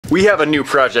We have a new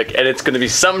project and it's gonna be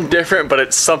something different, but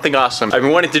it's something awesome. I've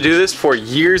been wanting to do this for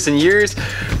years and years.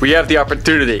 We have the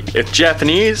opportunity. It's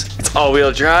Japanese, it's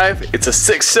all-wheel drive, it's a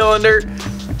 6-cylinder.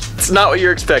 It's not what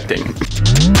you're expecting.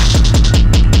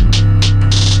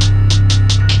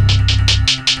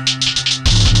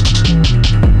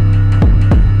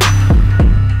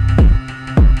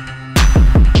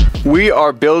 We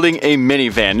are building a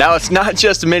minivan. Now it's not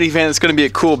just a minivan that's gonna be a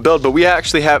cool build, but we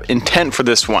actually have intent for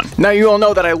this one. Now you all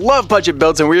know that I love budget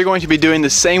builds and we're going to be doing the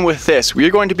same with this.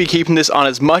 We're going to be keeping this on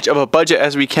as much of a budget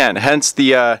as we can, hence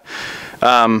the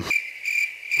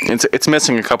it's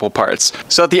missing a couple parts.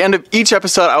 So at the end of each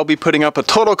episode, I'll be putting up a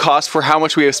total cost for how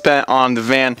much we have spent on the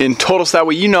van in total, so that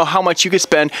way you know how much you could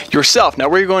spend yourself. Now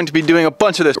we're going to be doing a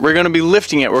bunch of this. We're going to be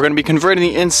lifting it. We're going to be converting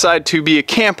the inside to be a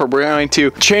camper. We're going to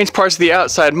change parts of the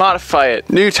outside, modify it,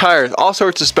 new tires, all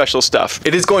sorts of special stuff.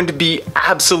 It is going to be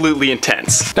absolutely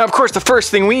intense. Now of course, the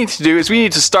first thing we need to do is we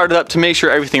need to start it up to make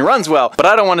sure everything runs well, but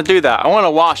I don't want to do that. I want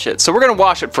to wash it. So we're going to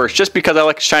wash it first, just because I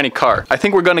like a shiny car. I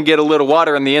think we're going to get a little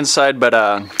water on the inside, but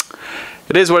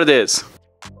it is what it is.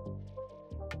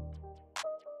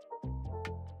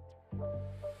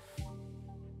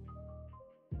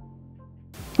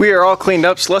 We are all cleaned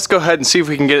up, so let's go ahead and see if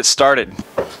we can get it started.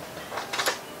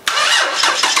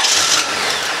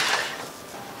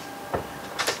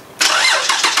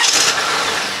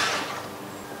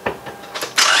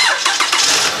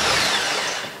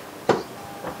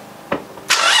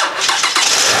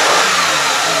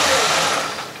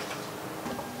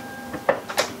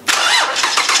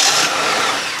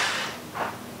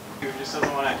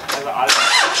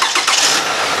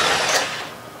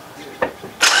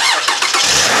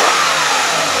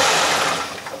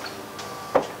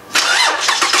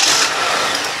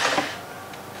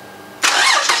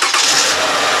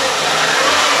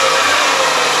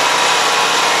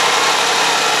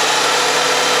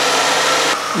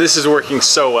 This is working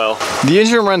so well. The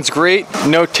engine runs great,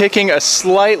 no ticking, a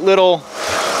slight little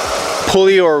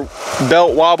pulley or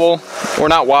belt wobble, or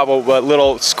not wobble, but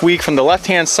little squeak from the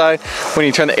left-hand side when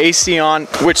you turn the AC on,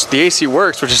 which the AC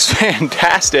works, which is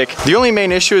fantastic. The only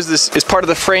main issue is this is part of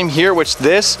the frame here, which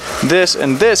this,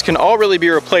 and this can all really be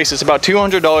replaced. It's about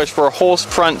 $200 for a whole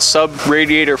front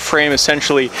sub-radiator frame,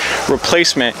 essentially,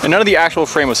 replacement, and none of the actual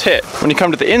frame was hit. When you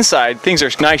come to the inside, things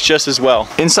are nice just as well.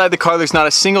 Inside the car, there's not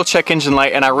a single check engine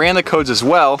light, and I ran the codes as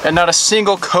well, and not a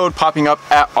single code popping up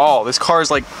at all. This car is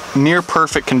like near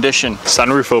perfect condition.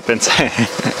 Sunroof opens.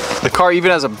 The car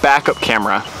even has a backup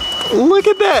camera. Look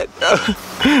at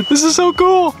that! This is so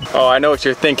cool! Oh, I know what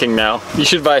you're thinking now. You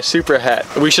should buy a super hat.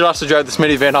 We should also drive this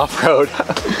minivan off-road.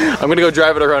 I'm gonna go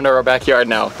drive it around our backyard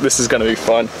now. This is gonna be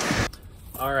fun.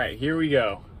 All right, here we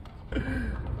go.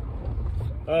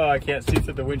 Oh, I can't see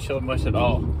through the windshield much at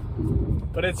all.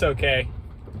 But it's okay.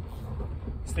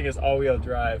 This thing is all-wheel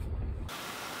drive.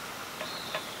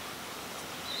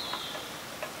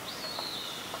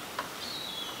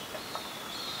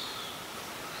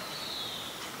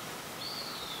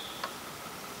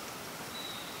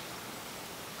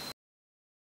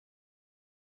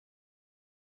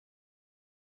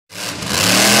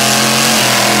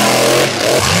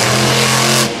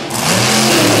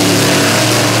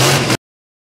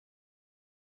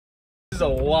 A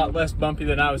lot less bumpy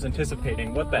than I was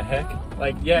anticipating. What the heck?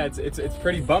 Like, yeah, it's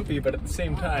pretty bumpy, but at the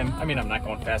same time, I mean, I'm not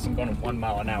going fast. I'm going 1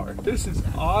 mile an hour. This is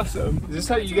awesome. Is this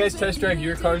how you guys test drive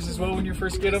your cars as well when you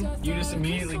first get them? You just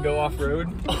immediately go off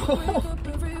road? Oh,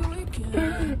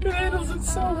 it handles it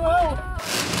so well.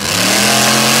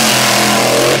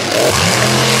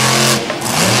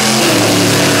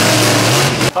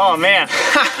 Oh man,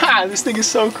 this thing is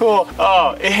so cool.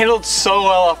 Oh, it handled so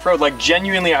well off-road. Like,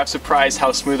 genuinely, I'm surprised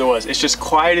how smooth it was. It's just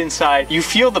quiet inside. You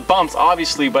feel the bumps,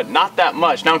 obviously, but not that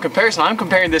much. Now, in comparison, I'm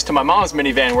comparing this to my mom's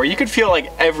minivan, where you could feel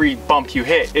like every bump you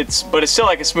hit. But it's still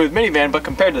like a smooth minivan, but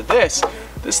compared to this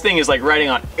thing is like riding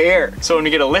on air. So when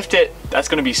you get to lift it, that's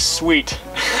gonna be sweet.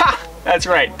 That's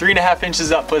right, 3.5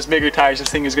 inches up plus bigger tires. This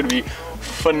thing is gonna be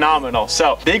phenomenal.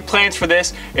 So big plans for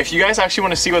this. If you guys actually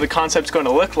want to see what the concept's going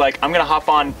to look like, I'm gonna hop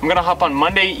on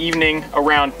Monday evening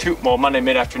around Monday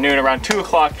mid-afternoon around 2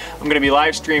 o'clock. I'm gonna be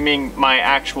live streaming my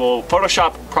actual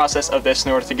Photoshop process of this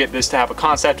in order to get this to have a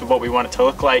concept of what we want it to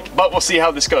look like. But we'll see how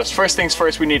this goes. First things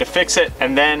first, we need to fix it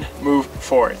and then move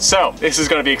forward. So this is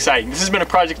gonna be exciting. This has been a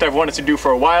project I've wanted to do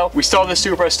for a while. We still have the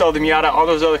Supra, still have the Miata, all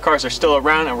those other cars are still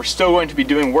around, and we're still going to be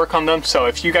doing work on them. So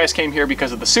if you guys came here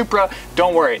because of the Supra,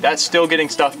 don't worry, that's still getting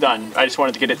stuff done. I just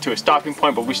wanted to get it to a stopping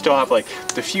point, but we still have like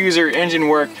diffuser, engine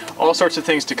work, all sorts of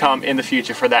things to come in the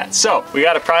future for that. So we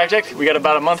got a project, we got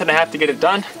about a month and a half to get it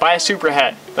done. Buy a Supra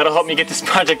head. That'll help me get this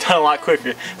project done a lot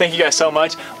quicker. Thank you guys so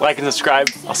much. Like and subscribe.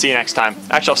 I'll see you next time.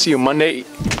 Actually, I'll see you Monday.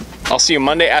 I'll see you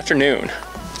Monday afternoon.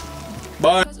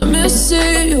 Bye. I miss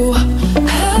you.